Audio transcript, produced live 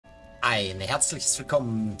Ein herzliches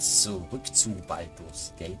Willkommen zurück zu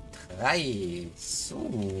Baldurs Gate 3.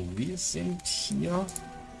 So, wir sind hier.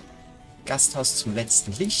 Gasthaus zum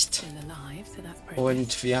letzten Licht.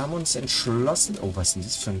 Und wir haben uns entschlossen... Oh, was ist denn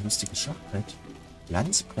das für ein lustiges Schachbrett?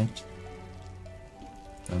 Glanzbrett.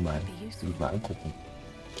 Mal angucken.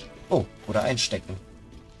 Oh, oder einstecken.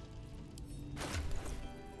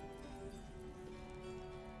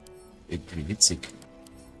 Irgendwie witzig.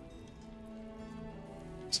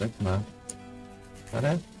 Zeig mal.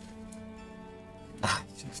 Warte. Ah,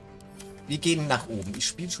 wir gehen nach oben. Ich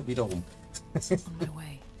spiele schon wieder rum.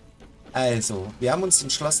 Also, wir haben uns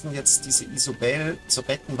entschlossen, jetzt diese Isobel zu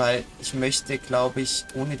retten, weil ich möchte, glaube ich,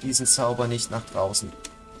 ohne diesen Zauber nicht nach draußen.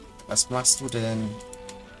 Was machst du denn?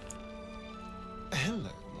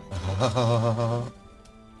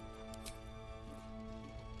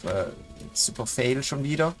 Super Fail schon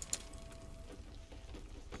wieder.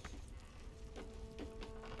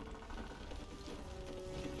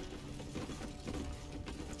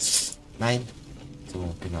 Nein.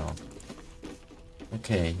 So, genau.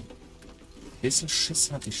 Okay. Ein bisschen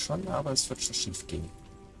Schiss hatte ich schon, aber es wird schon schief gehen.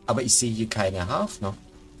 Aber ich sehe hier keine Hafner.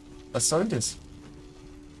 Was soll das?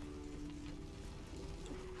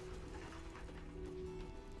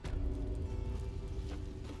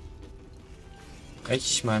 Spreche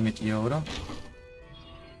ich mal mit ihr, oder?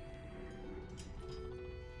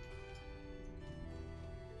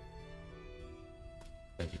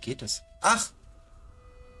 Wie geht es? Ach!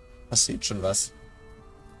 Passiert schon was.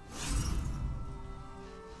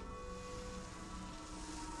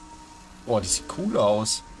 Boah, die sieht cool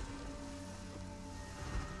aus.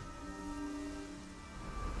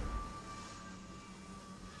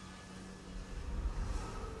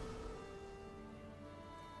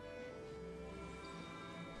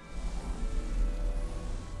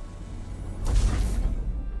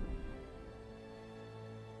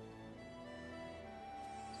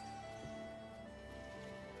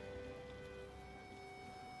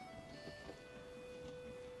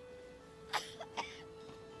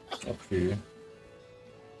 Okay.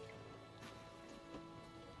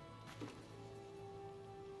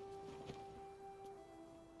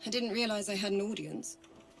 I didn't realize I had an audience.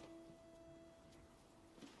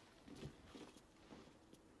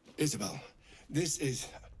 Isobel, this is...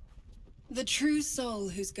 The true soul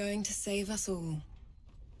who's going to save us all.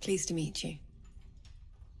 Pleased to meet you.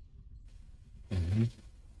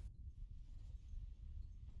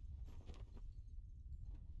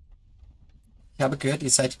 Ich habe gehört, ihr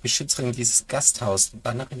seid die Beschützerin dieses Gasthauses,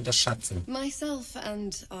 Bannerin der Schatten. Myself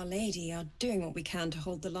and Our Lady are doing what we can to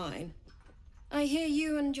hold the line. I hear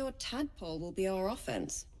you and your tadpole will be our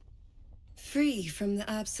offense. Free from the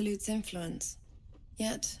Absolute's influence,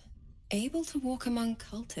 yet able to walk among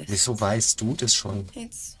cultists. Wieso weißt du das schon?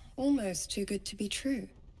 It's almost too good to be true.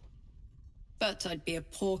 But I'd be a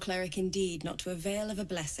poor cleric indeed not to avail of a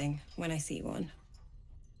blessing when I see one.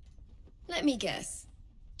 Let me guess.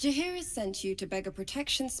 Jaheira has sent you to beg a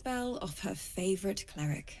protection spell off her favorite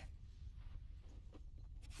cleric.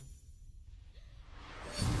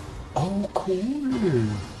 Oh, cool.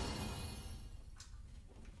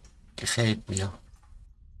 Gefällt mir.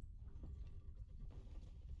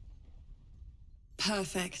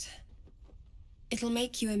 Perfect. It'll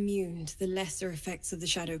make you immune to the lesser effects of the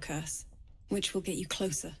shadow curse, which will get you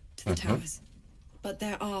closer to the towers. But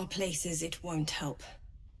there are places it won't help.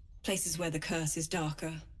 Places where the curse is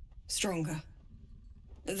darker, stronger.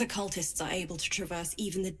 The cultists are able to traverse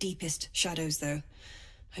even the deepest shadows, though.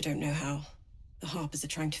 I don't know how. The Harpers are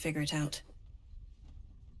trying to figure it out.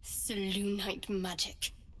 Selûnite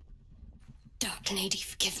magic. Dark Lady,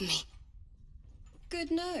 forgive me.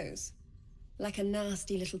 Good nose. Like a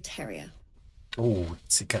nasty little terrier. Oh,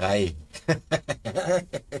 Zickerei.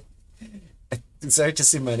 Du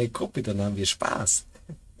solltest in meine Gruppe, dann haben wir Spaß.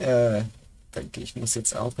 Danke, ich muss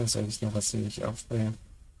jetzt aufhören, soll ich noch was nicht aufbringen?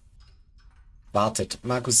 Wartet,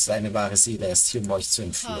 Markus ist eine wahre Seele, er ist hier, um euch zu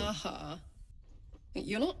entführen. Haha.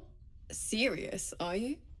 You're not serious, are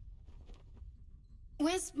you?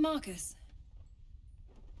 Where's Marcus?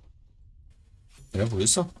 Ja, wo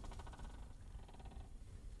ist er?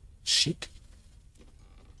 Schick.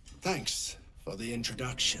 Thanks for the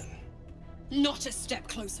introduction. Not a step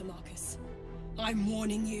closer, Marcus. I'm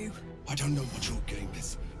warning you. I don't know what your game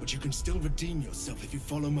is, but you can still redeem yourself if you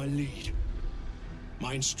follow my lead.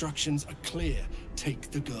 My instructions are clear. Take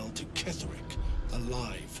the girl to Ketheric,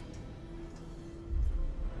 alive.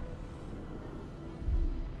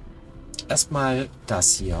 Erstmal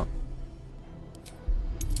das hier.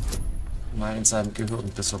 Mal in seinem Gehirn ein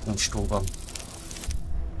bisschen rumstobern.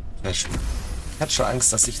 Sehr schön. Ich hatte schon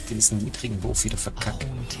Angst, dass ich diesen niedrigen Wurf wieder verkacke.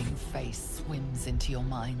 Haunting face swims into your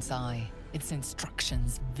mind's eye. Its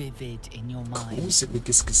instructions vivid in your mind.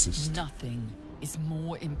 Gruseliges Gesicht. Nothing is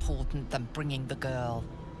more important than bringing the girl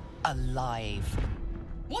alive.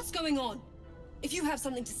 What's going on? If you have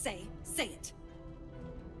something to say, say it.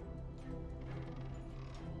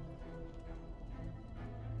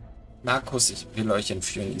 Markus, ich will euch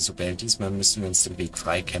entführen, Isobel. Diesmal müssen wir uns den Weg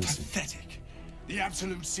freikämpfen. Pathetic. The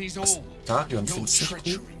Absolute sees all. Stadion Your findest du gut?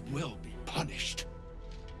 treachery will be punished.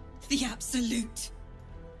 The Absolute.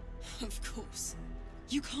 Of course.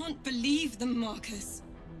 You can't believe them, Marcus.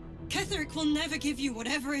 Ketherick will never give you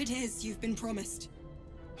whatever it is you've been promised.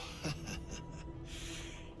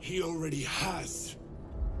 He already has.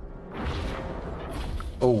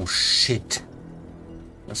 Oh, shit.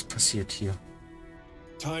 Was passiert hier?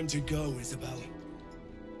 Time to go, Isobel.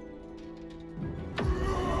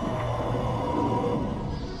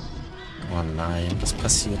 Oh nein, was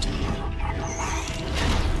passiert?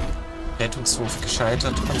 Rettungswurf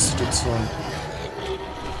gescheitert, Konstitution.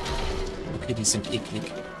 Okay, die sind eklig.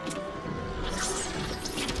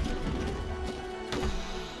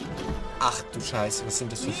 Ach du Scheiße, was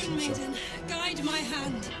sind das für Viecher? Guide my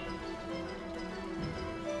hand.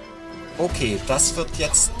 Okay, das wird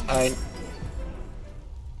jetzt ein...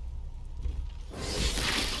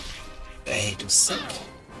 Ey, du Sack.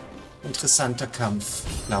 Interessanter Kampf,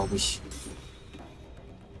 glaube ich.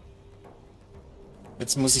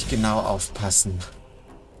 Jetzt muss ich genau aufpassen.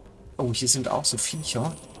 Oh, hier sind auch so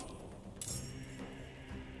Viecher.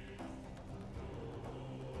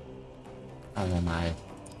 Aber mal.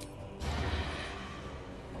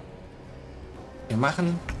 Wir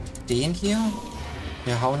machen den hier.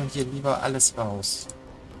 Wir hauen hier lieber alles raus.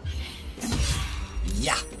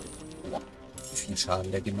 Ja! Wie viel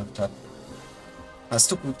Schaden der gemacht hat.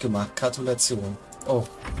 Hast du gut gemacht. Gratulation. Oh,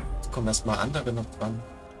 jetzt kommen erstmal andere noch dran.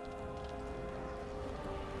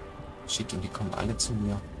 Shit, und die kommen alle zu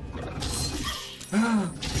mir. Ah,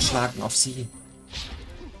 wir schlagen auf sie.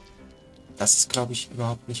 Das ist, glaube ich,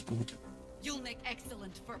 überhaupt nicht gut. You'll make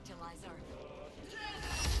excellent fertilizer.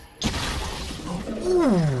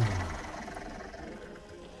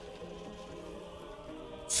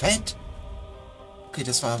 Fett. Okay,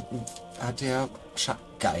 das war der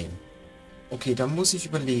geil. Okay, dann muss ich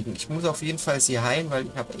überlegen. Ich muss auf jeden Fall sie heilen, weil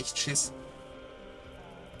ich habe echt Schiss.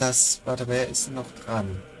 Das, warte, wer ist noch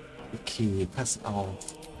dran? Okay, pass auf.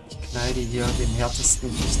 Ich knall dir hier den härtesten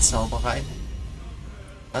Lichtzauber rein.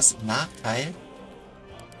 Was? Nachteil?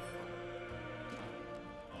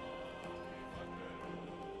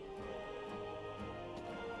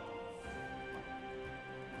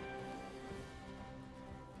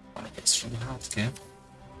 Oh, das ist schon hart, gell?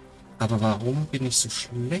 Aber warum bin ich so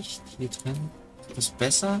schlecht hier drin? Ist das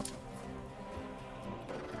besser?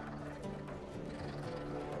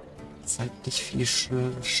 Das ist halt nicht viel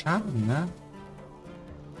Schaden, ne?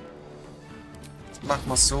 Jetzt machen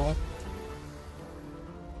wir es so.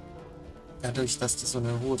 Dadurch, dass das so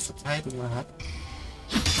eine hohe Verteidigung hat.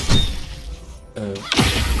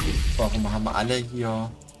 Warum haben alle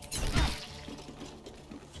hier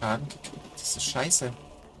Schaden gekriegt? Das ist scheiße.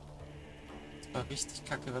 Das war richtig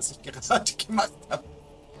kacke, was ich gerade gemacht habe.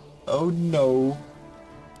 Oh no.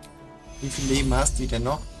 Wie viel Leben hast du denn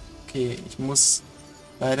noch? Okay, ich muss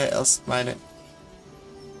leider erst meine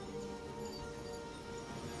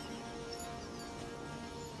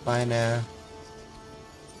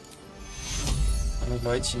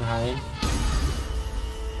Leutchen heilen.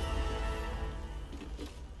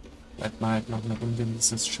 Bleibt mal halt noch eine Runde in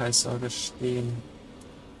dieses Scheißsorge stehen.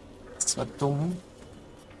 Das war dumm.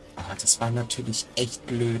 Aber das war natürlich echt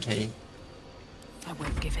blöd, hey. I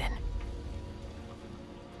won't give in.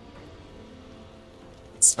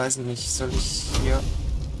 Jetzt weiß ich nicht, soll ich hier...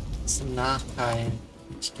 Das ist ein Nachteil.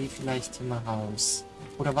 Ich gehe vielleicht hier mal raus.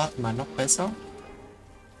 Oder warte mal, noch besser.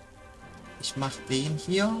 Ich mach den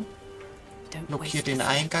hier. Blockiere den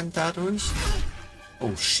Eingang dadurch.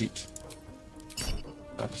 Oh shit.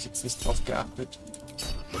 Da habe ich jetzt nicht drauf geachtet.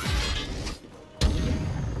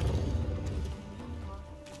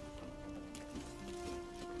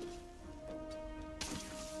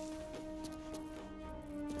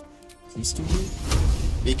 Siehst du?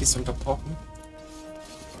 Weg ist unterbrochen.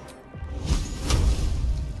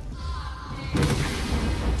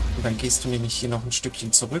 Und dann gehst du nämlich hier noch ein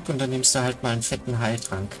Stückchen zurück und dann nimmst du halt mal einen fetten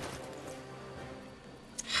Heiltrank.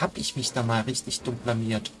 Hab ich mich da mal richtig dumm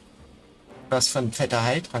blamiert? Was für ein fetter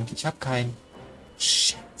Heiltrank? Ich hab keinen.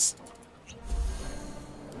 Shit.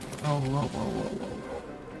 Oh, oh, oh, oh, oh.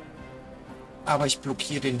 Aber ich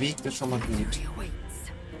blockiere den Weg, das ist schon mal gut. 3 awaits.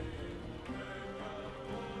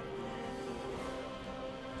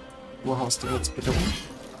 Wo haust du jetzt bitte um?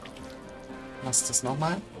 Machst das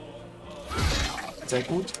nochmal. Sehr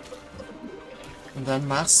gut. Und dann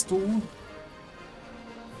machst du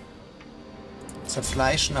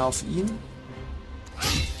Zerfleischen auf ihn.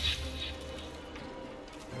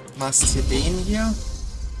 Machst hier den hier.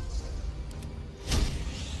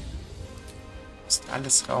 Ist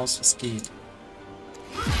alles raus, was geht.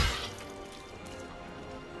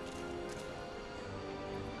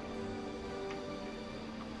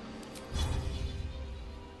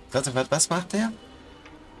 Warte, was macht der?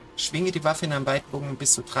 Schwinge die Waffe in einem Weitbogen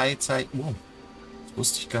bis zu 3 Zeiten. Oh, das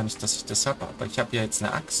wusste ich gar nicht, dass ich das habe, aber ich habe ja jetzt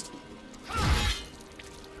eine Axt.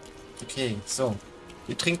 Okay, so.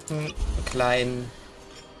 Wir trinken einen kleinen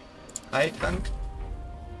Heiltrank.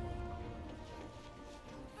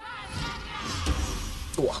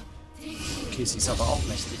 Oh. Okay, sie ist aber auch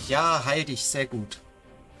mächtig. Ja, heil dich, sehr gut.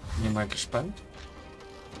 Bin mal gespannt.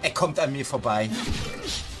 Er kommt an mir vorbei.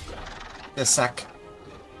 Der Sack.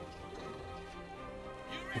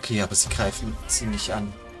 Okay, aber sie greifen sie nicht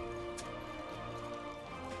an.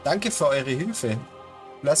 Danke für eure Hilfe.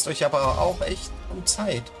 Lasst euch aber auch echt um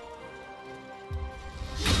Zeit.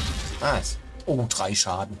 Ah, oh, 3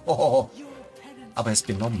 Schaden. Oh, aber er ist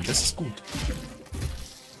benommen, das ist gut.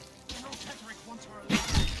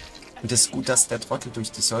 Und es ist gut, dass der Trottel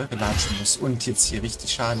durch die Säure latschen muss und jetzt hier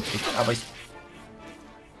richtig Schaden kriegt. Aber ich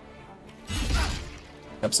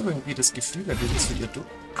habe so irgendwie das Gefühl, er will zu ihr durch.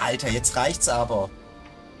 Alter, jetzt reicht's aber.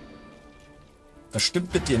 Das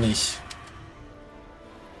stimmt mit dir nicht.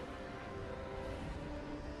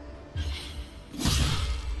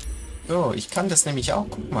 So, ich kann das nämlich auch.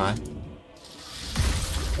 Guck mal.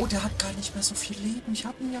 Oh, der hat gar nicht mehr so viel Leben. Ich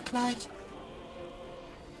hab ihn ja gleich.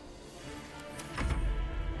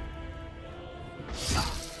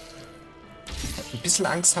 Ein bisschen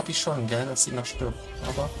Angst habe ich schon, gell, dass sie noch stirbt.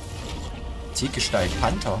 Aber Tiergestalt,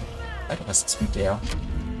 Panther. Alter, was ist mit der?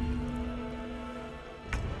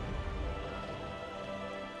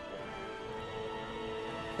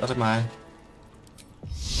 Warte mal.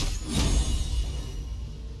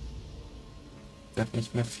 Der hat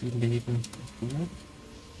nicht mehr viel Leben.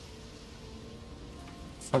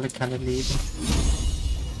 Volle Kanne Leben.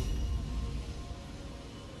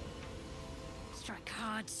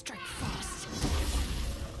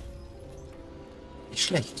 Nicht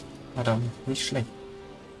schlecht. Madame, nicht schlecht.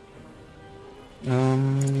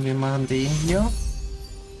 Wir machen den hier.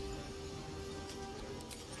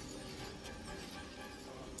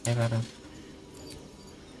 Ja, warte.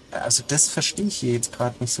 Also das verstehe ich hier jetzt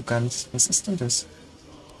gerade nicht so ganz. Was ist denn das?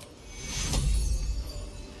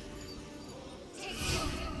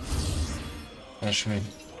 Ja, schön.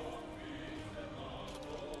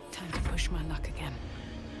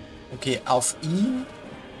 Okay, auf ihn?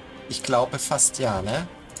 Ich glaube fast ja, ne?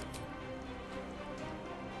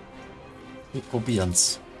 Wir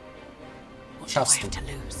probieren's. Schaffst du.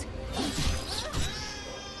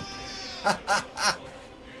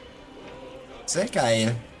 Sehr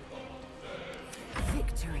geil.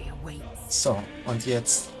 So, und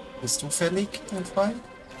jetzt bist du fällig, mein Freund?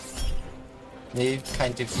 Nee,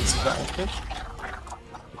 kein defensiver Angriff.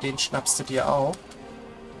 Den schnappst du dir auch.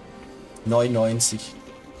 99.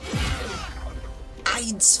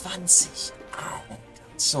 21.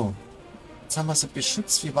 So. Jetzt haben wir sie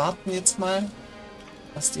beschützt. Wir warten jetzt mal,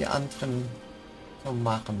 was die anderen so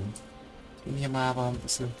machen. Den hier mal aber ein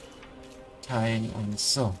bisschen teilen und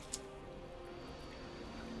so.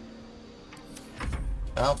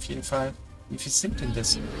 Ja, auf jeden Fall. Wie viel sind denn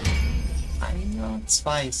das? 1,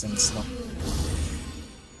 2 sind es noch.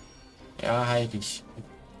 Ja, heil dich.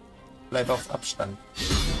 Bleib auf Abstand.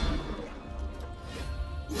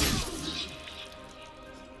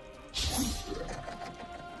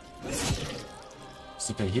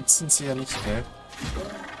 So, der Hit sind sie ja nicht, gell?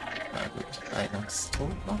 Na gut, einer ist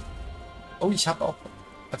tot noch. Oh, ich habe auch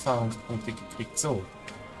Erfahrungspunkte gekriegt. So.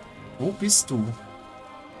 Wo bist du?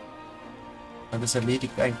 Weil das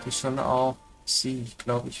erledigt eigentlich schon auch sie. Ich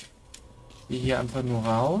glaube, ich gehe hier einfach nur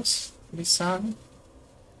raus, würde ich sagen.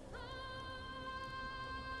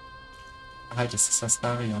 Halt, das ist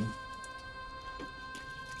Astarion.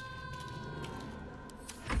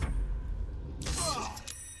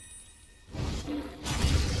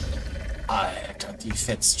 Alter, die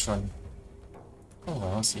fetzt schon. Oh,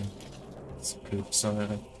 raus hier. Das ist blöd,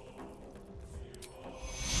 Säure.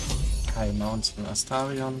 High Mounts von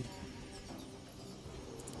Astarion.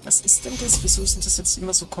 Was ist denn das? Wieso ist denn das jetzt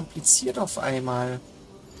immer so kompliziert auf einmal?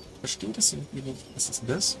 Ich verstehe das irgendwie nicht. Was ist denn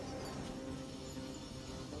das?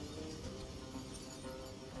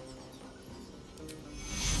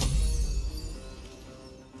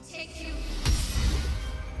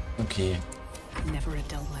 Okay. Never a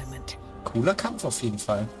dull moment. Cooler Kampf auf jeden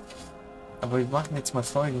Fall. Aber wir machen jetzt mal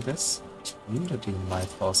Folgendes. Ich wundere den mal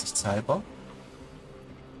vorsichtshalber.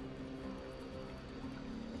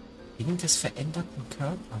 Wegen des veränderten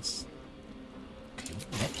Körpers. Okay,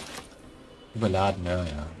 nett. Überladen, ja.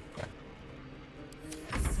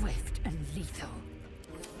 Swift and lethal.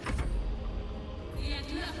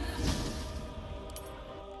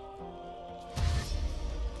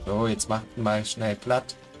 So, jetzt macht ihn mal schnell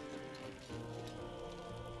platt.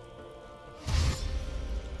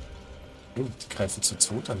 Oh, die greifen zu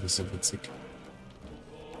zweit an, das ist ja witzig.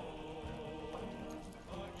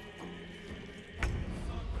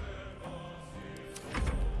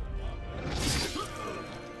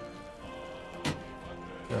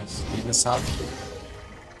 Das Leben ist hart.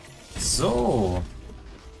 So.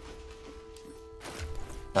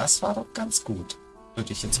 Das war doch ganz gut,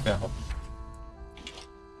 würde ich jetzt behaupten.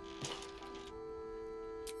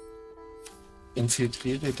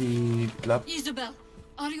 Infiltriere die Isobel,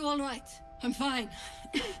 are you all right? I'm fine.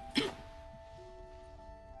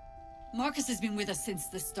 Marcus has been with us since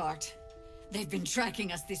the start. They've been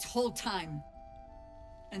tracking us this whole time.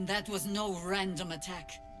 And that was no random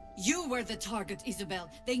attack. You were the target, Isobel.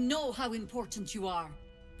 They know how important you are.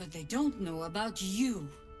 But they don't know about you.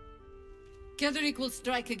 Ketheric will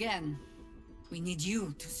strike again. We need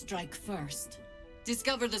you to strike first.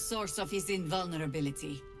 Discover the source of his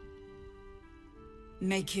invulnerability.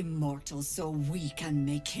 Make him mortal so we can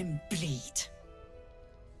make him bleed.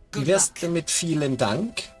 Wie wär's denn mit vielen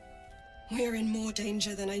Dank? We're in more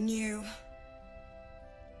danger than I knew.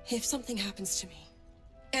 If something happens to me,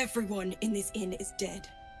 everyone in this inn is dead.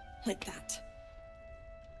 Like that.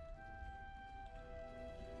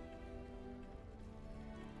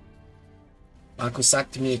 Markus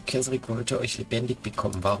sagte mir, Ketheric wollte euch lebendig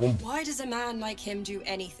bekommen. Warum? Why does a man like him do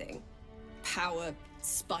anything? Power,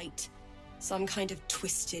 spite, some kind of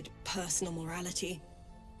twisted personal morality.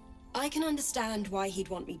 I can understand why he'd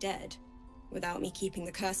want me dead. Without me keeping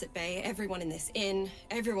the curse at bay, everyone in this inn,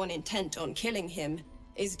 everyone intent on killing him,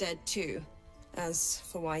 is dead too. As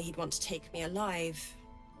for why he'd want to take me alive,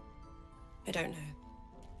 I don't know.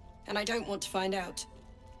 And I don't want to find out.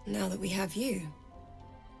 Now that we have you,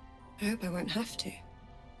 I hope I won't have to.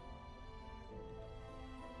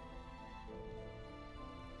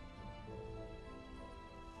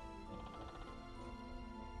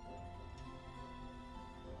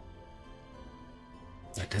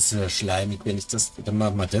 Das ist ja schleimig, wenn ich das... Dann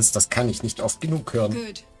machen wir das. Das kann ich nicht oft genug hören.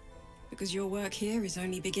 Good. Because your work here is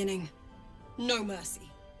only beginning. No mercy.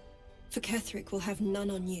 For Ketheric will have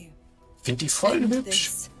none on you. Find die voll End hübsch.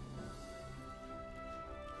 this.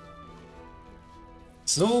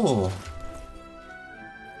 So.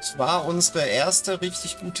 Das war unsere erste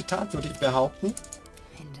richtig gute Tat, würde ich behaupten.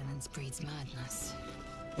 Indolence breeds madness.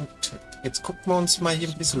 Und jetzt gucken wir uns mal hier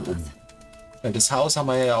ein bisschen um. Weil das Haus haben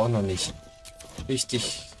wir ja auch noch nicht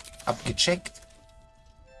richtig abgecheckt.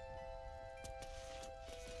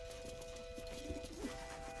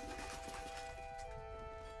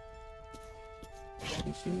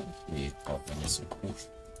 Nee, braucht man nicht so groß.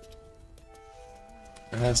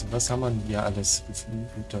 Also, was haben wir denn hier alles? Wie viele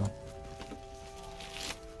Güter?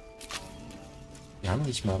 Wir haben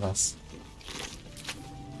nicht mal was.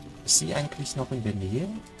 Ist sie eigentlich noch in der Nähe?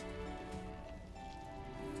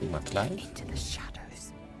 Gehen wir gleich.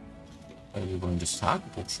 Wir wollen das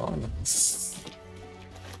Tagebuch schauen. Das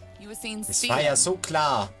war ja so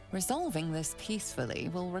klar. Resolving this peacefully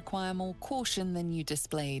will require more caution than you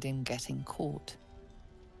displayed in getting caught.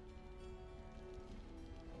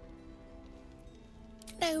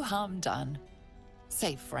 No harm done,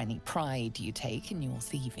 save for any pride you take in your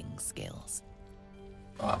thieving skills.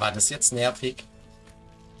 Oh, war das jetzt nervig?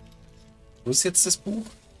 Wo ist jetzt das Buch?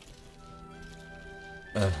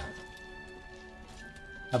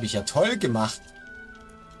 Habe ich ja toll gemacht.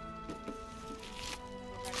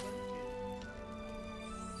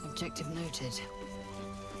 Objective noted.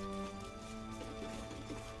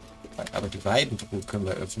 Aber die Weidentruhe können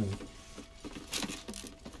wir öffnen.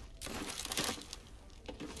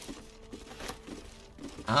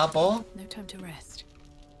 Aber No time to rest.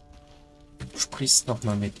 du sprichst noch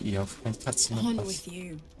mal mit ihr. Vielleicht hat sie noch On was. with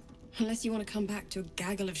you. Unless you want to come back to a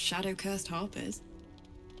gaggle of shadow-cursed harpers.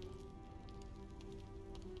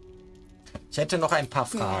 Ich hätte noch ein paar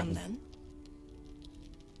Go on Fragen. then.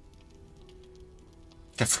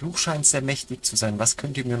 Der Fluch scheint sehr mächtig zu sein. Was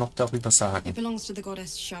könnt ihr mir noch darüber It sagen? belongs to the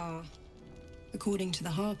goddess Shah. According to the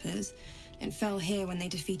harpers, it fell here when they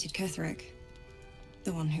defeated Ketheric.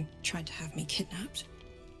 The one who tried to have me kidnapped.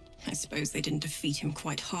 I suppose they didn't defeat him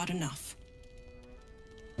quite hard enough.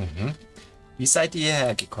 Wie seid ihr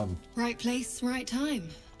hierher gekommen? Right place, right time.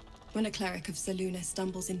 When a cleric of Selûne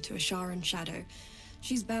stumbles into a Sharan shadow,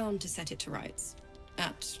 she's bound to set it to rights.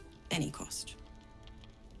 At any cost.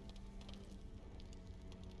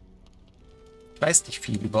 Ich weiß nicht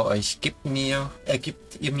viel über euch. Gibt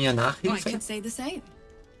ihr mir I Nachhilfe? could say the same.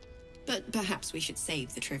 But perhaps we should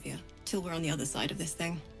save the trivia till we're on the other side of this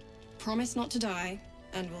thing. Promise not to die,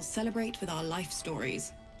 and we'll celebrate with our life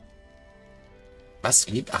stories. Was?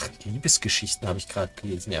 Ach, Liebesgeschichten habe ich gerade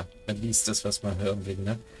gelesen, ja. Man liest das, was man hören will,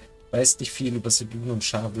 ne? Weiß nicht viel über Selûne und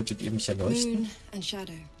Shar, würdet ihr mich erleuchten? Moon and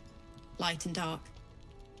shadow. Light and dark.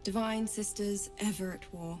 Divine sisters ever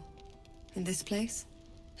at war. And this place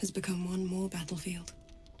has become one more battlefield.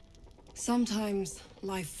 Sometimes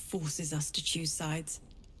life forces us to choose sides.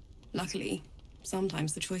 Luckily,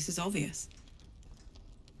 sometimes the choice is obvious.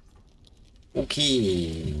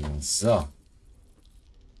 Okay, so.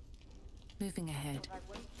 Moving ahead.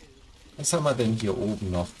 Was haben wir denn hier oben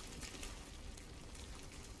noch?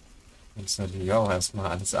 Uns natürlich auch erstmal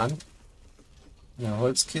alles an. Eine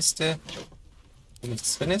Holzkiste, wo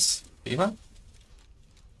nichts drin ist. Prima.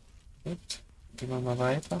 Gut, gehen wir mal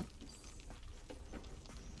weiter.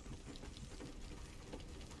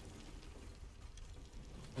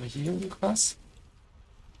 Haben wir hier irgendwas?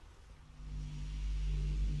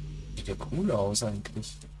 Sieht ja cool aus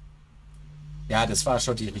eigentlich. Ja, das war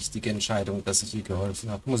schon die richtige Entscheidung, dass ich ihr geholfen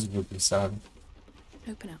habe, muss ich wirklich sagen.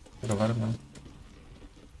 Oder warte mal.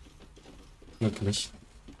 Wirklich.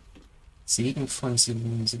 Segen von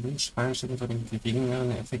Selûne, Schweinstellen von den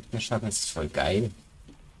geringeren Effekten der Schaden, das ist voll geil.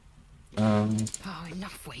 Oh,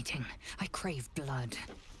 enough waiting. I crave blood.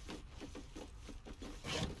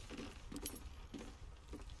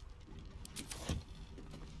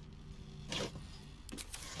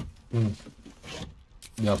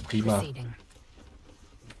 Ja, prima. Proceeding.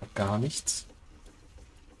 Gar nichts.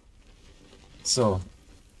 So.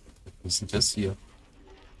 Was ist denn das hier?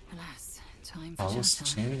 Alas, time for Haus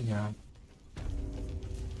chatter. Baenre, ja.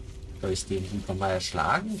 Soll ich den lieber mal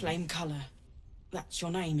erschlagen? Flame colour. That's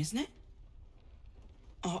your name, isn't it?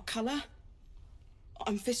 Art colour?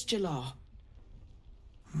 I'm Fistula.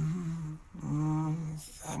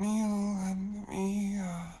 Nathaniel and me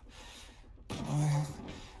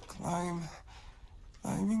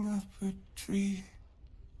climbing up a tree.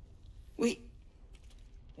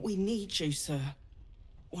 We need you, sir.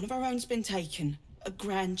 One of our own's been taken, a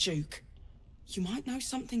Grand Duke. You might know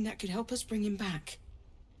something that could help us bring him back.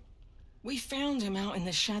 We found him out in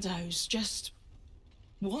the shadows, just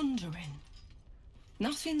wandering.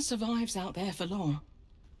 Nothing survives out there for long.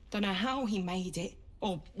 Don't know how he made it,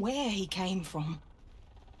 or where he came from.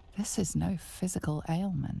 This is no physical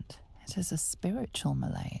ailment. It is a spiritual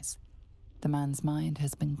malaise. The man's mind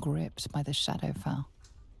has been gripped by the Shadowfell,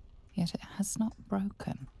 yet it has not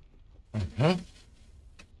broken. Mhm.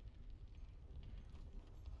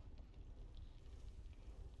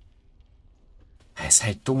 Er ist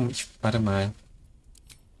halt dumm. Warte mal.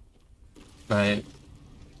 Weil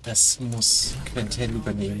das muss Quenthel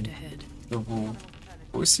übernehmen. So,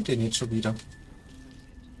 wo ist sie denn jetzt schon wieder?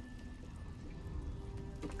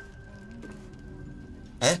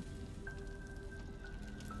 Hä?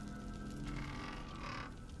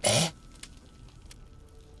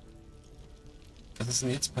 Was ist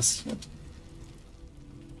denn jetzt passiert?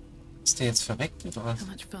 Ist der jetzt verreckt oder was? How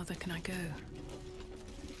much further can I go?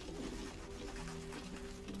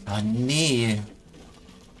 Ah, nee.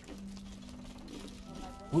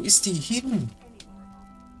 Wo ist die hin?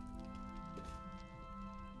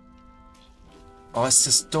 Oh, ist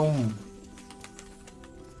das dumm.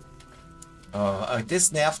 Oh,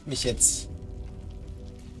 das nervt mich jetzt.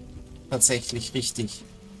 Tatsächlich richtig.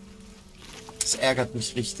 Das ärgert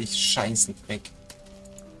mich richtig. Scheißendreck.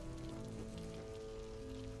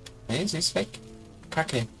 Nee, sie ist weg.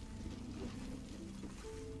 Kacke.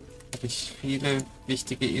 Habe ich viele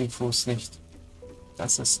wichtige Infos nicht.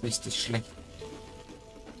 Das ist richtig schlecht.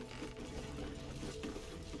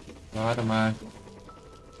 Warte mal.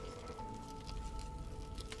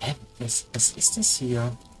 Hä? Was ist das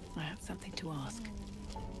hier? I have something to ask.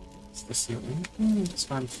 Ist das hier unten? Das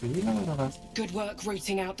war ein Fehler oder was? Good work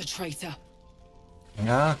rooting out the traitor.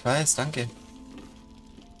 Ja, ich weiß, danke.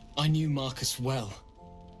 I knew Marcus well.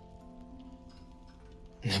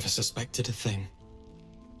 Never suspected a thing.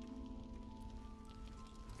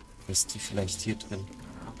 Ist die vielleicht hier drin?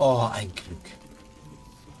 Oh, ein Glück.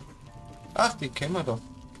 Ach, die kennen wir doch.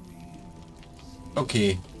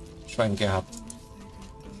 Okay, Schwein gehabt.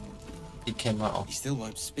 Die kennen wir auch. He still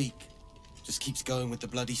won't speak. Just keeps going with the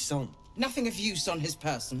bloody song. Nothing of use on his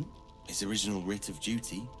person. His original writ of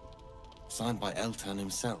duty, signed by Eltan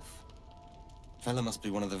himself. Fella must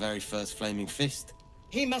be one of the very first Flaming Fist.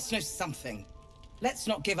 He must know something. Let's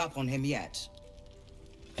not give up on him yet.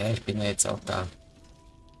 Ja, ich bin ja jetzt auch da.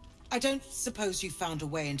 I don't suppose you found a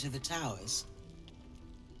way into the towers?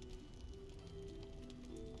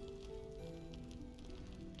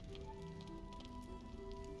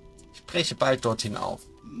 Ich breche bald dorthin auf.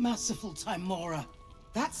 Merciful Timora.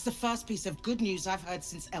 That's the first piece of good news I've heard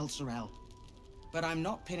since Elturel. But I'm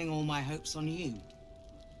not pinning all my hopes on you.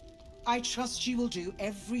 I trust you will do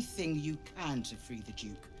everything you can to free the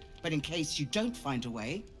Duke. But in case you don't find a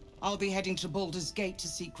way, I'll be heading to Baldur's Gate to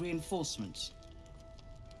seek reinforcements.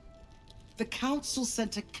 The Council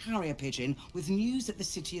sent a carrier pigeon with news that the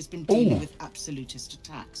city has been dealing with absolutist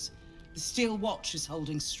attacks. The Steel Watch is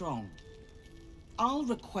holding strong. I'll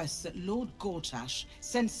request that Lord Gortash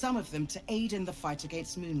send some of them to aid in the fight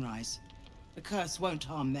against Moonrise. The curse won't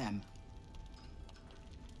harm them.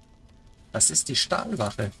 Was ist die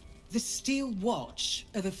Stahlwache? The Steel Watch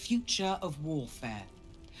are the future of warfare.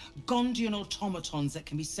 Gondian automatons that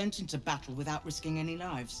can be sent into battle without risking any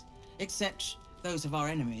lives. Except those of our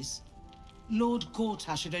enemies. Lord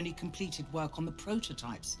Gortash had only completed work on the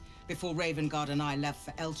prototypes before Ravengard and I left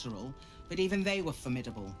for Elturel, but even they were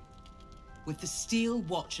formidable. With the Steel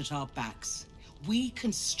Watch at our backs, we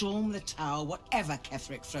can storm the tower whatever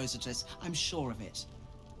Ketheric throws at us, I'm sure of it.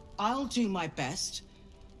 I'll do my best,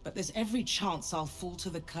 but there's every chance I'll fall to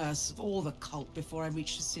the curse or the cult before I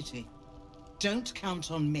reach the city. Don't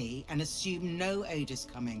count on me and assume no aid is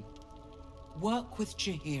coming. Work with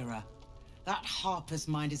Jaheira. That Harper's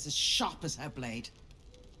mind is as sharp as her blade.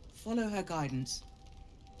 Follow her guidance.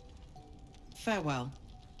 Farewell.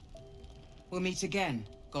 We'll meet again,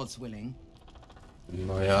 God's willing.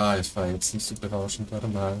 Naja, es war jetzt nicht so berauschend. Warte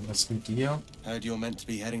mal, was mit dir? Heard you're meant to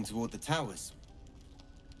be heading toward the towers.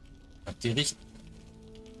 Habt ihr recht?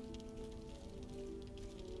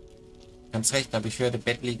 Ganz recht, aber ich höre, der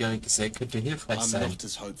bettlägerige Gesell könnte hilfreich I'm sein. not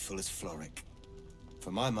as hopeful as Floric.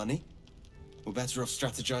 For my money, we're better off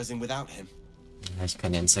strategizing without him. Ja, ich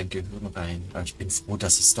kann ja in sein Gehirn rein, aber ich bin froh,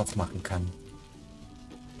 dass ich es doch machen kann.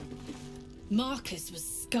 Marcus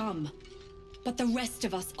was scum. But the rest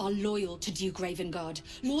of us are loyal to Duke Ravengard.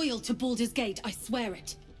 Loyal to Baldur's Gate, I swear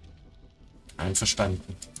it.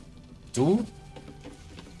 Einverstanden. Du?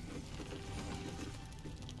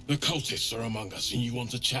 The cultists are among us and you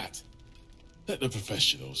want to chat. Let the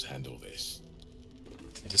professionals handle this.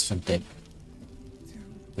 Das ist von Depp.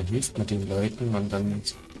 Da hilft man den Leuten und dann...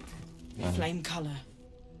 Ja. Flame color.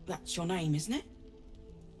 That's your name, isn't it?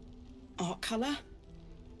 Art color?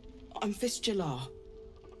 I'm Fistula.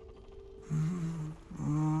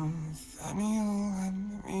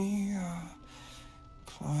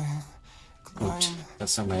 Gut,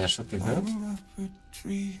 das haben wir ja schon gehört.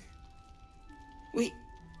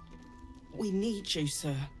 We need you,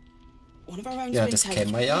 sir. One of our own's Ja, been das taken.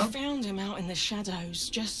 kennen wir ja. We found him out in the shadows,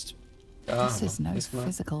 just... Ja, This is no ist mal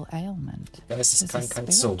physical ailment. It is a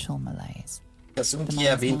Geisteskrankheit so. spiritual malaise. Person, die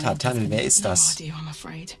erwähnt hat, Tannel, wer ist No das? idea, I'm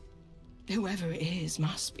afraid. Whoever it is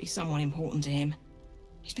must be someone important to him.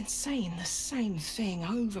 He's been saying the same thing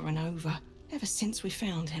over and over, ever since we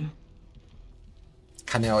found him.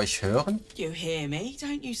 Kann er euch hören? You hear me,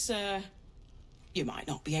 don't you, sir? You might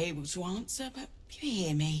not be able to answer, but you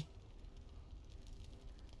hear me.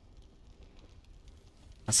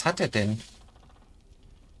 Was hat er denn?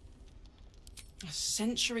 A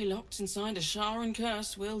century locked inside a Sharan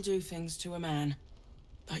curse will do things to a man.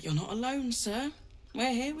 But you're not alone, sir.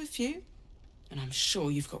 We're here with you. And I'm sure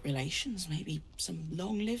you've got relations, maybe some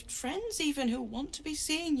long-lived friends even who want to be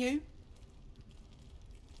seeing you.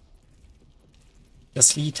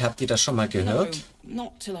 Das Lied, habt ihr das schon mal gehört? No,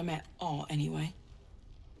 not till I met Art, anyway.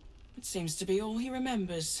 It seems to be all he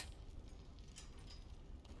remembers.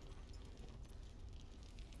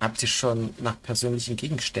 Habt ihr schon nach persönlichen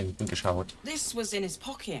Gegenständen geschaut? This was in his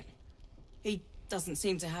pocket. He doesn't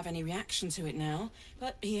seem to have any reaction to it now,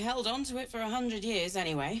 but he held on to it for 100 years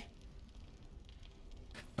anyway.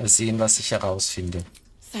 Mal sehen, was ich herausfinde.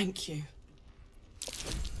 Thank you.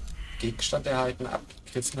 Gegenstand erhalten,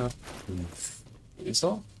 abgegriffener. Wo ist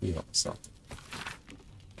er? Ja, so.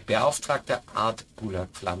 Beauftragter Art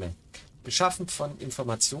Gulag-Flamme. Beschaffen von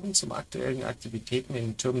Informationen zum aktuellen Aktivitäten in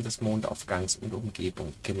den Türmen des Mondaufgangs und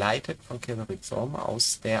Umgebung. Geleitet von Ketheric Thorm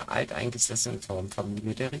aus der alteingesessenen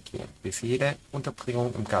Thorm-Familie der Region. Befehle,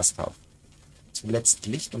 Unterbringung im Gasthaus. Zum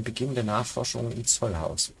letzten Licht und Beginn der Nachforschungen im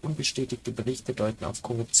Zollhaus. Unbestätigte Berichte deuten auf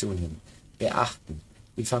Korruption hin. Beachten.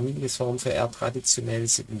 Die Familie Thorm verehrt traditionell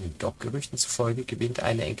Sitten, doch Gerüchten zufolge gewinnt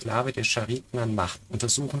eine Enklave der Schariten an Macht.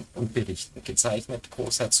 Untersuchen und berichten. Gezeichnet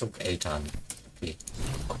Großherzog Eltan. Okay.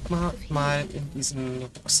 Guck mal in diesen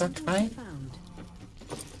Rucksack rein.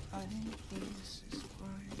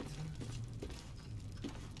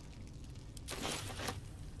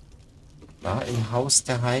 War im Haus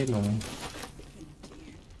der Heilung.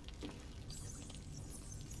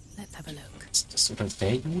 Let's have a look. Ist das oder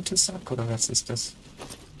der Jutesack oder was ist das?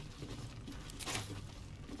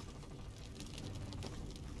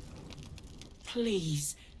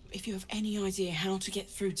 Please, if you have any idea how to get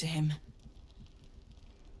through to him.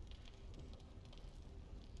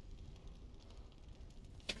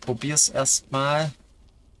 Ich probier's erstmal.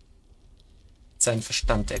 Seinen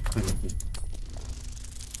Verstand ergründen.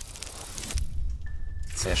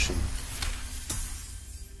 Sehr schön.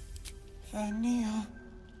 Vanya.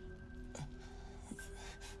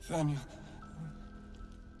 Vanya.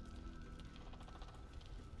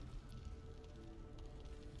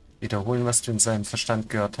 Wiederholen, was du in seinem Verstand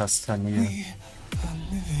gehört hast, Daniel. We are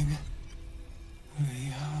living.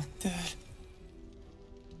 We are dead.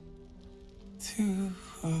 Two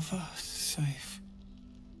of us safe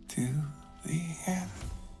to the end.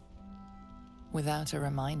 Without a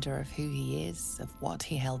reminder of who he is, of what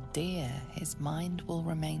he held dear, his mind will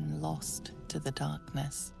remain lost to the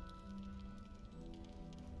darkness.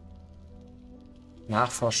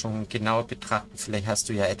 Nachforschung genau betrachten. Vielleicht hast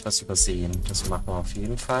du ja etwas übersehen. Das machen wir auf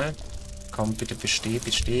jeden Fall. Komm, bitte besteh,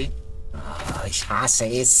 besteh. Ah, ich hasse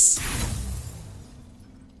es.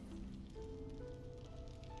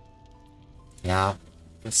 Ja,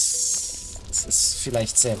 das ist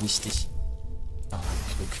vielleicht sehr wichtig. Oh,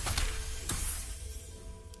 Glück.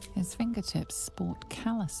 His fingertips sport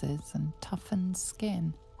calluses and toughened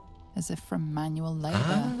skin, as if from manual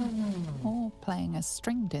labor, or playing a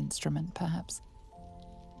stringed instrument, perhaps.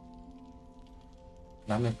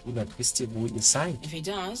 Lange Bruder, wisst ihr, wo ihr seid? If he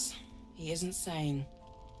does, he isn't sane.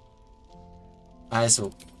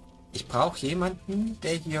 Also, ich brauche jemanden,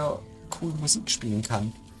 der hier cool Musik spielen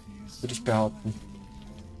kann. Würde ich behaupten.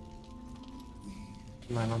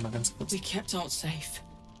 Geh mal noch mal ganz kurz. We kept out safe.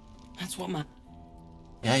 That's what matters.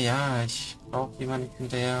 Ja, ich brauche jemanden,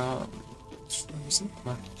 der Musik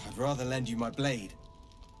macht. I'd rather lend you my blade.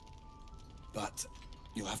 But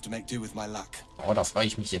you'll have to make do with my luck. Oh, da freue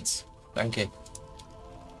ich mich jetzt. Danke.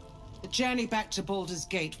 The journey back to Baldur's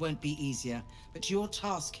Gate won't be easier, but your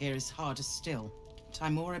task here is harder still.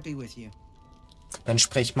 Timora be with you. Dann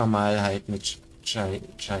sprechen wir mal halt mit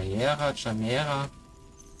Janera.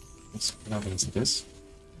 Was genau, wen sie das?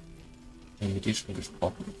 Wir haben mit dir schon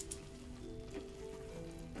gesprochen.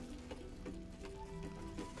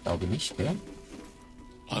 Glaube nicht, gell?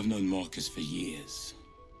 I've known Marcus for years.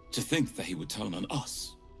 To think that he would turn on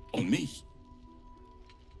us, on me.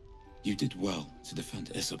 You did well to defend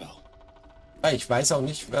Isobel. Ich weiß auch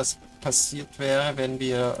nicht, was passiert wäre, wenn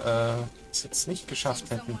wir es jetzt nicht geschafft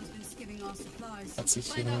hätten. Hat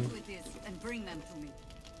sich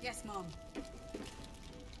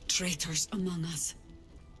Traitors among us.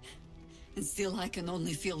 And still I can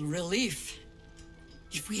only feel relief.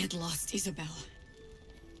 If we had lost Isobel.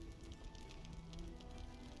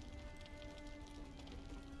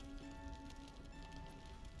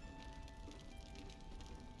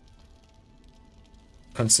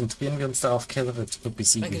 Konzentrieren wir uns darauf, Kellery zu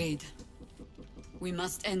besiegen. Agreed. We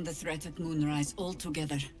must end the threat at Moonrise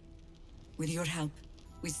altogether. With your help,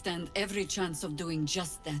 we stand every chance of doing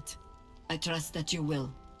just that. I trust that you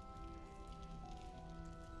will.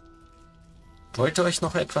 Wollte euch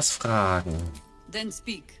noch etwas fragen. Then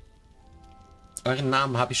speak. Euren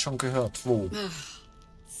Namen habe ich schon gehört. Wo?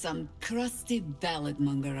 Some crusty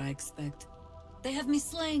balladmonger, I expect. They have me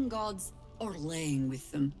slaying gods or laying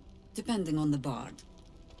with them, depending on the bard.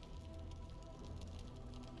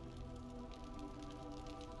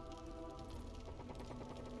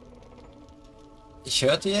 Ich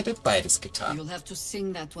hörte, ihr hättet beides getan. You'll have to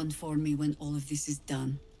sing that one for me when all of this is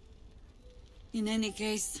done. In any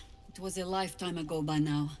case, it was a lifetime ago by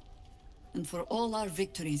now. And for all our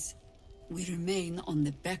victories, we remain on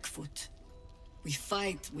the back foot. We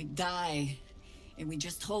fight, we die, and we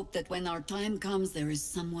just hope that when our time comes, there is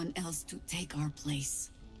someone else to take our place.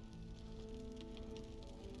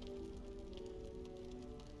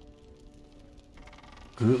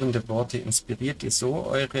 Rührende Worte. Inspiriert ihr so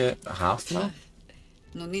eure Hafner?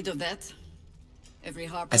 No need of that. Every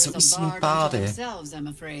harper Also is ist a ein bard Barde. unto themselves, I'm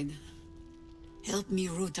afraid. Help me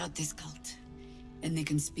root out this cult, and they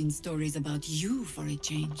can spin stories about you for a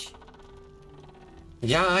change.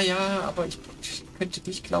 Ja, aber ich könnte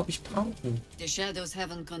dich, glaube ich, brauchen. The shadows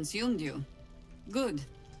haven't consumed you. Good.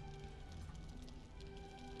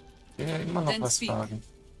 Ich will ja immer noch Then was speak. fragen.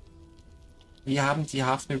 Wie haben die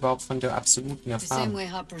Hafner überhaupt von der absoluten The same erfahren? way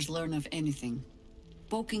hoppers learn of anything.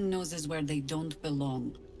 Poking noses where they don't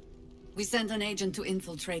belong. We sent an agent to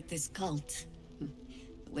infiltrate this cult. The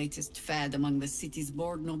latest fad among the city's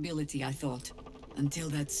bored nobility, I thought. Until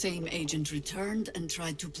that same agent returned and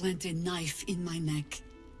tried to plant a knife in my neck.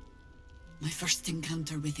 My first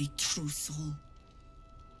encounter with a true soul.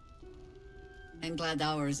 I'm glad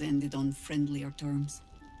ours ended on friendlier terms.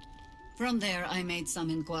 From there, I made some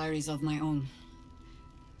inquiries of my own.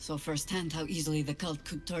 Saw firsthand how easily the cult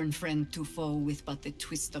could turn friend to foe with but the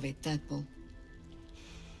twist of a tadpole.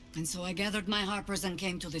 And so I gathered my harpers and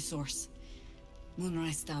came to the source.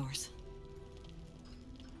 Moonrise Towers.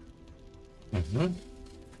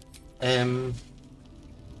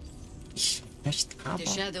 Ich möchte aber The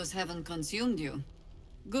shadows haven't consumed you.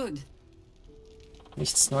 Good.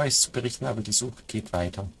 nichts Neues zu berichten, aber die Suche geht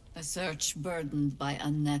weiter. A search burdened by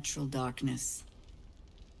unnatural darkness.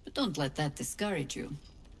 But don't let that discourage you.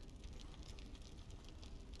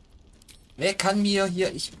 Wer kann mir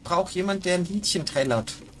hier... Ich brauche jemanden, der ein Liedchen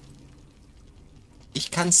trällert. Ich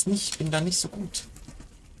kann es nicht, bin da nicht so gut.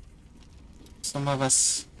 Ist noch mal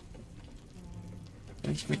was...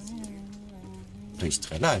 Wenn ich mit... Ich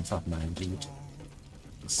trälle einfach mal ein Lied.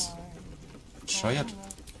 Das ist bescheuert.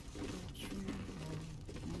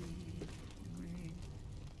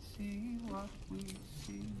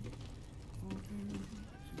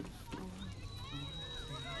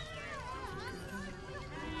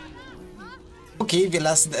 Okay, wir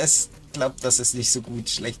lassen es. Ich glaube, das ist nicht so gut.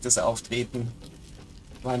 Schlechtes Auftreten.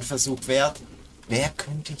 War ein Versuch wert. Wer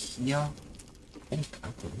könnte hier...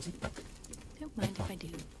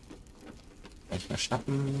 Vielleicht mal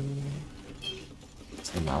schnappen.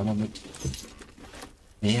 Das nehmen wir auch noch mit.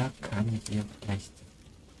 Wer kann hier vielleicht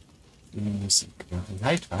die Musik machen?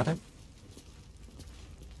 Halt, warte.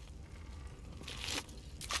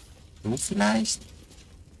 Du vielleicht?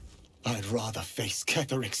 I'd rather face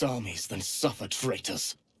Ketheric's armies than suffer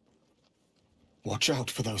traitors. Watch out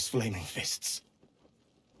for those flaming fists.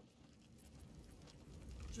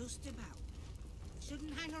 Just about.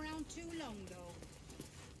 Shouldn't hang around too long,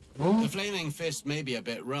 though. The flaming fist may be a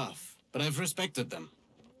bit rough, but I've respected them.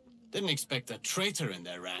 Didn't expect a traitor in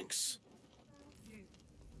their ranks.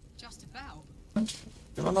 Just about.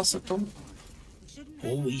 Immer noch so dumm.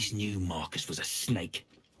 Always knew Marcus was a snake.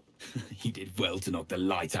 He did well to knock the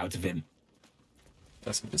light out of him.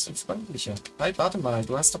 Das ist ein bisschen freundlicher. Halt, warte mal,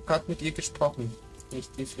 du hast doch gerade mit ihr gesprochen. Kann ich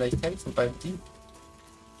dir vielleicht helfen beim Dieb?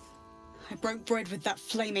 I broke bread with that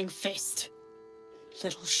flaming fist.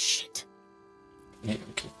 Little shit. Nee,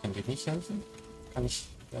 okay, kann dir nicht helfen. Kann ich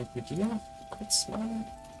vielleicht mit dir kurz mal...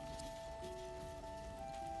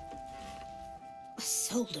 I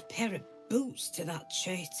sold a pair of boots to that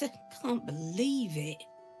traitor. Can't believe it.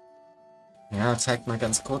 Ja, zeig mal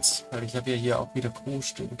ganz kurz, weil ich habe ja hier auch wieder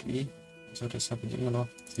Kruscht irgendwie. Also das habe ich immer noch.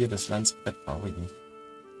 Hier, das Landsbrett brauche ich nicht.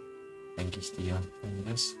 Denke ich dir.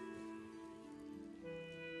 Das.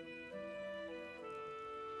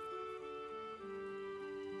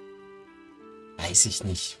 Weiß ich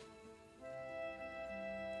nicht.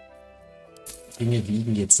 Dinge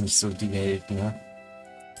wiegen jetzt nicht so die Welt, ne?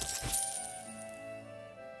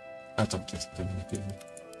 Ah doch, das bringt den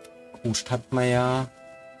Kruscht hat man ja.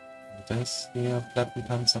 Das hier,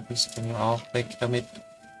 Plattenpanzer, bist du auch weg damit.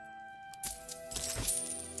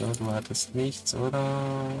 So, du hattest nichts, oder?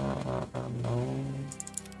 No.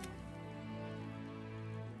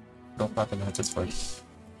 Doch, warte mal, das wollte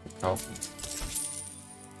ich kaufen.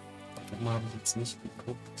 Warum habe ich jetzt nicht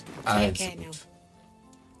geguckt? Also,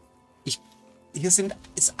 hier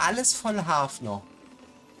ist alles voll Hafner.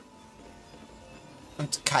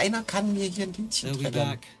 Und keiner kann mir hier ein Liedchen They'll be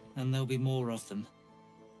back, and there'll be more of them.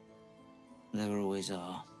 There always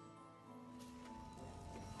are.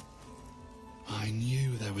 I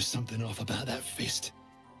knew there was something off about that fist.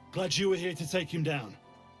 Glad you were here to take him down.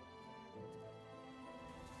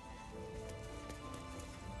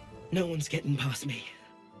 No one's getting past me.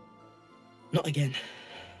 Not again.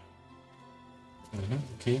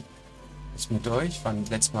 Okay. Was mit euch? Waren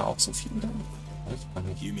letztes Mal auch so viele da?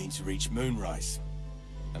 You mean to reach Moonrise?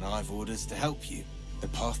 And I've orders to help you. The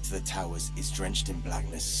path to the towers is drenched in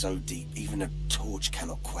blackness so deep, even a torch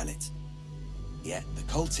cannot quell it. Yet, the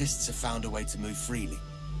cultists have found a way to move freely.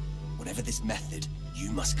 Whatever this method, you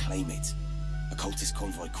must claim it. A cultist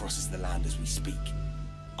convoy crosses the land as we speak.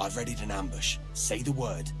 I've readied an ambush. Say the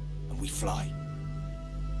word, and we fly.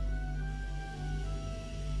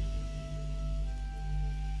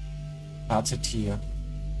 Wartet hier.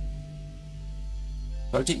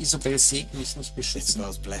 Sollte Isobel Segen mich nicht beschützen?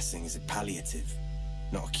 Isabel's blessing is a palliative,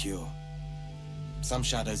 not a cure. Some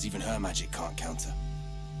shadows even her magic can't counter.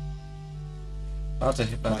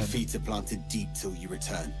 My feet are planted deep till you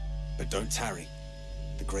return, but don't tarry.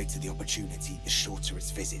 The greater the opportunity, the shorter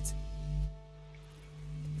its visit.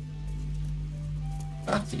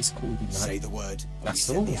 Ach, die ist cool, die Say the word, and we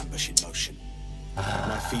set the ambush in motion.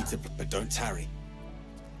 My feet are, but don't tarry.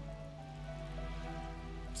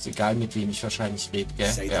 Ist egal, mit wem ich wahrscheinlich rede,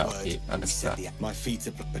 gell? Ja, okay, alles klar. My feet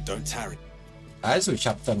are, but don't tarry. Also, ich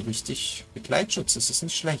habe dann richtig Begleitschutz. Das ist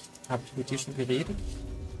nicht schlecht. Habe ich mit dir schon geredet?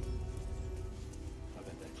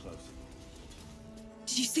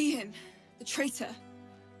 Did you see him? The traitor?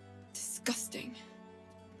 Disgusting.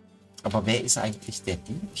 Aber wer ist eigentlich der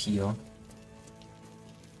Dieb hier?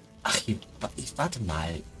 Ach, hier, warte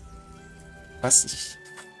mal. Was ich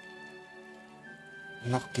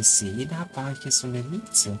noch gesehen habe, war hier so eine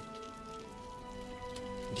Mieze.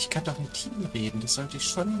 Und ich kann doch mit Team reden. Das sollte ich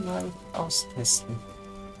schon mal austesten.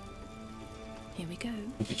 Here we go.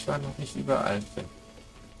 Und ich war noch nicht überall drin.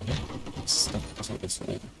 Das ist doch, achso, das ist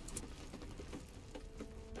oben.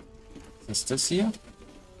 Was ist das hier?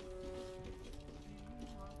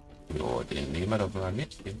 Jo, den nehmen wir doch mal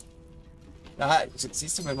mit hier. Ah, jetzt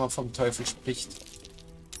siehst du, wenn man vom Teufel spricht.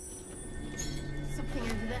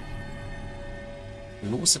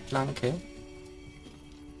 Lose Planke.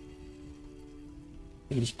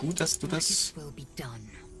 Finde ich gut, dass du das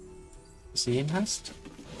gesehen hast.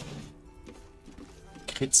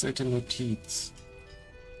 Kritzelte Notiz.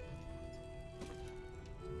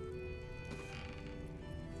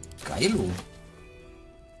 Geilo.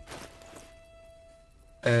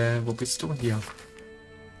 Wo bist du hier?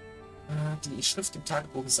 Die Schrift im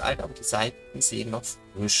Tagebuch ist alt, aber die Seiten sehen noch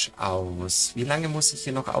frisch aus. Wie lange muss ich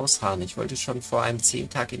hier noch ausharren? Ich wollte schon vor einem 10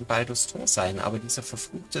 Tage in Baldurs Tor sein, aber dieser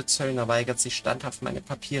verfluchte Zöllner weigert sich standhaft, meine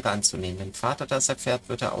Papiere anzunehmen. Wenn Vater das erfährt,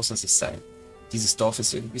 wird er außer sich sein. Dieses Dorf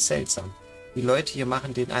ist irgendwie seltsam. Die Leute hier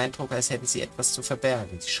machen den Eindruck, als hätten sie etwas zu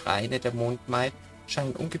verbergen. Die Schreine der Mondmaid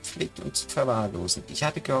scheinen ungepflegt und zu verwahrlosen. Ich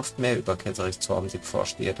hatte gehofft, mehr über Ketterichs Zorn, den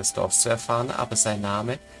Vorsteher des Dorfs, zu erfahren, aber sein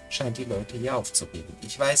Name scheint die Leute hier aufzuregen.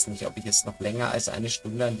 Ich weiß nicht, ob ich es noch länger als eine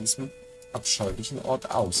Stunde an diesem abscheulichen Ort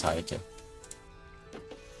aushalte.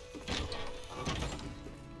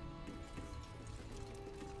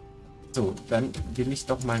 So, dann will ich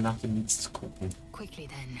doch mal nach dem Nichts gucken.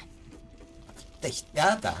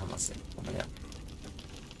 Ja, da haben wir es. Ja.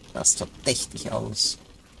 Das sieht verdächtig aus.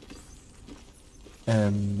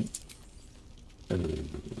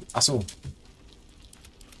 Ach so.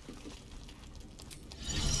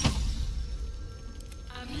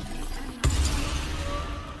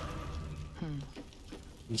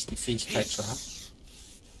 Nicht die Fähigkeit zu haben.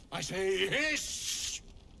 I say hiss!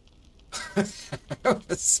 Was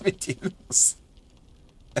ist mit dir los?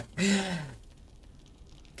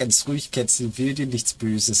 Ganz ruhig, Kätzchen, will dir nichts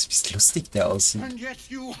Böses. Wie lustig der aussieht. And yet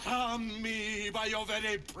you harm me by your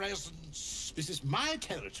very presence. This is my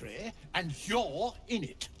territory, and you're in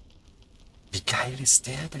it. Wie geil ist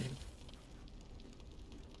der denn?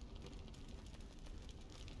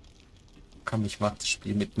 Komm, ich mach das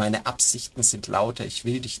Spiel mit. Meine Absichten sind lauter. Ich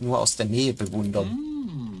will dich nur aus der Nähe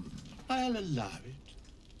bewundern. I'll allow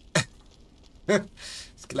it.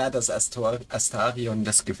 Ist klar, dass Astarion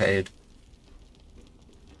das gefällt.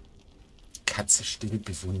 Katze still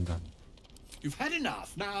bewundern. You've had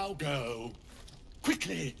enough. Now go.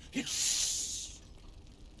 Quickly. Yes.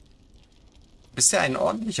 Du bist ja ein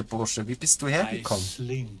ordentlicher Bursche. Wie bist du hergekommen? I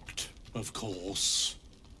slinked, of course.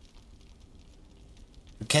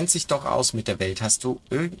 Du kennst dich doch aus mit der Welt. Hast du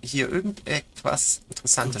hier irgendetwas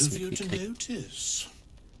Interessantes mitgekriegt?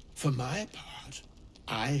 For my part,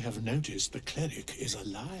 I have noticed the cleric is a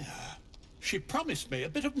liar. She promised me a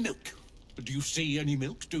bit of milk. Do you see any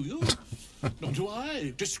milk, do you? Nor do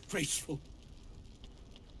I. Disgraceful.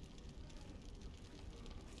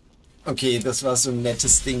 Okay, das war so ein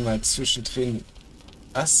nettes Ding mal zwischendrin.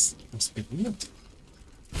 Was? Was berührt?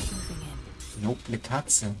 Noble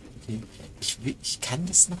Katze. Okay. Ich kann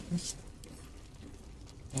das noch nicht.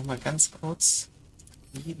 Noch mal ganz kurz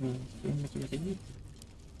reden. Ich will mit dir reden.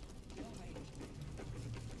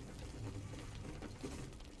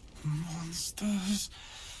 Monsters.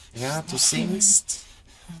 Ja, du singst.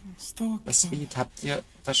 Das Lied, habt ihr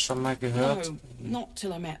das schon mal gehört? No, not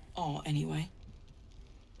till I met Art anyway.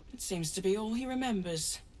 It seems to be all he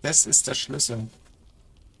remembers. Das ist der Schlüssel.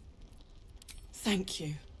 Thank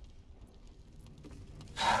you.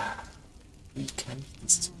 Wie kann ich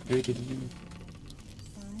das blöde Lied?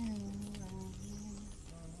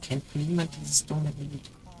 Kennt niemand dieses dumme Lied?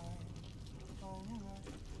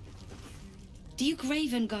 Duke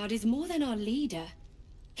Ravengard is more than our leader.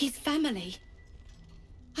 He's family.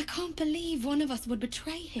 I can't believe one of us would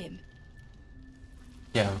betray him.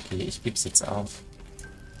 Ja, okay, ich geb's jetzt auf.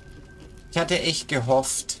 Ich hatte echt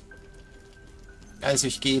gehofft. Also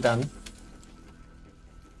ich gehe dann.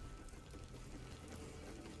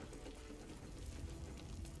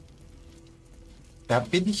 Da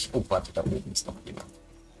bin ich... Oh, warte, da oben ist noch jemand.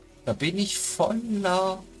 Da bin ich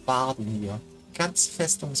voller Barden hier. Ganz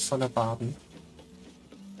festungsvoller Barden.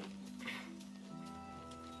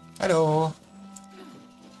 Hallo.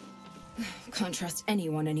 Can't trust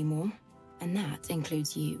anyone anymore, and that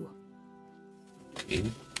includes you. Okay.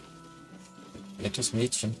 Nettes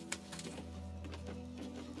Mädchen.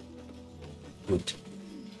 Gut.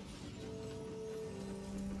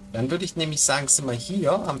 Dann würde ich nämlich sagen, sind wir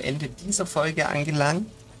hier am Ende dieser Folge angelangt.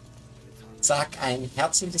 Sag ein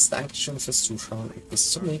herzliches Dankeschön fürs Zuschauen und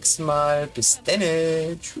bis zum nächsten Mal. Bis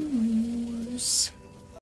denne. Tschüss.